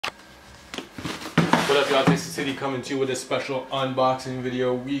What up, y'all? Exclucity coming to you with a special unboxing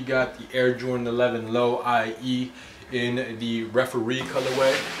video. We got the Air Jordan 11 Low IE in the referee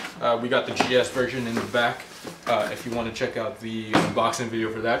colorway. We got the GS version in the back. If you want to check out the unboxing video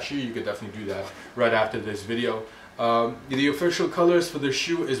for that shoe, you could definitely do that right after this video. The official colors for the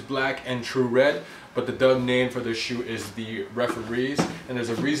shoe is black and true red, but the dub name for the shoe is the referees, and there's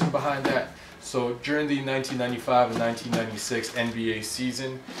a reason behind that. So during the 1995 and 1996 NBA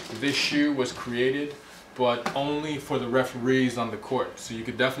season, this shoe was created, but only for the referees on the court. So you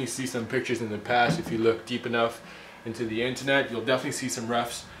could definitely see some pictures in the past. If you look deep enough into the internet, you'll definitely see some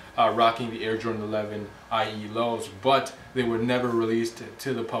refs rocking the Air Jordan 11 IE lows, but they were never released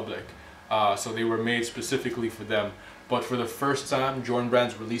to the public. So they were made specifically for them. But for the first time, Jordan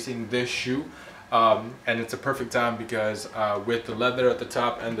Brand's releasing this shoe. And it's a perfect time because with the leather at the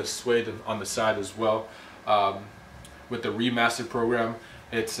top and the suede on the side as well, with the remastered program,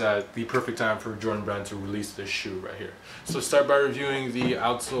 it's the perfect time for Jordan Brand to release this shoe right here. So start by reviewing the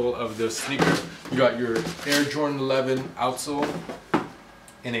outsole of the sneaker. You got your Air Jordan 11 outsole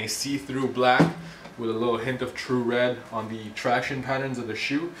in a see-through black with a little hint of true red on the traction patterns of the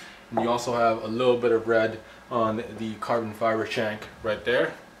shoe. And you also have a little bit of red on the carbon fiber shank right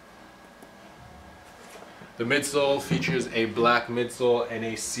there. The midsole features a black midsole and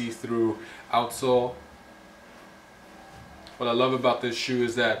a see-through outsole. What I love about this shoe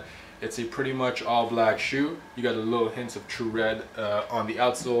is that it's a pretty much all black shoe. You got a little hints of true red on the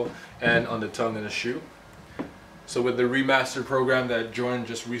outsole and on the tongue of the shoe. So with the remastered program that Jordan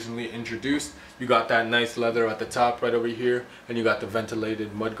just recently introduced, you got that nice leather at the top right over here, and you got the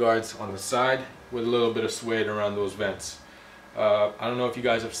ventilated mud guards on the side with a little bit of suede around those vents. I don't know if you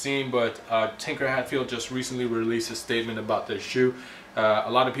guys have seen, but Tinker Hatfield just recently released a statement about this shoe. A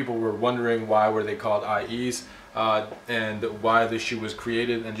lot of people were wondering why were they called IEs and why this shoe was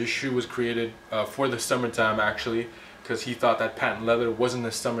created. And this shoe was created for the summertime, actually, because he thought that patent leather wasn't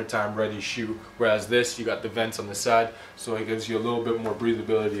a summertime ready shoe, whereas this, you got the vents on the side, so it gives you a little bit more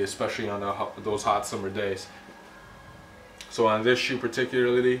breathability, especially on those hot summer days. So on this shoe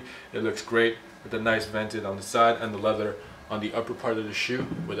particularly, it looks great with the nice vented on the side and the leather on the upper part of the shoe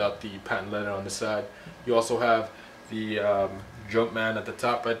without the patent leather on the side. You also have the Jumpman at the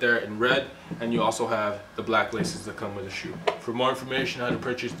top right there in red, and you also have the black laces that come with the shoe. For more information on how to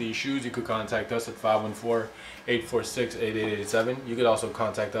purchase these shoes, you could contact us at 514-846-8887. You could also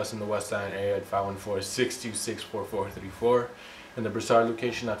contact us in the West Island area at 514-626-4434. In the Brossard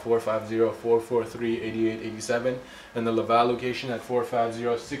location at 450-443-8887, and the Laval location at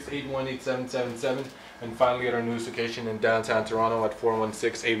 450-681-8777, and finally at our newest location in downtown Toronto at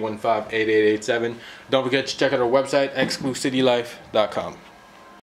 416-815-8887. Don't forget to check out our website, exclucitylife.com.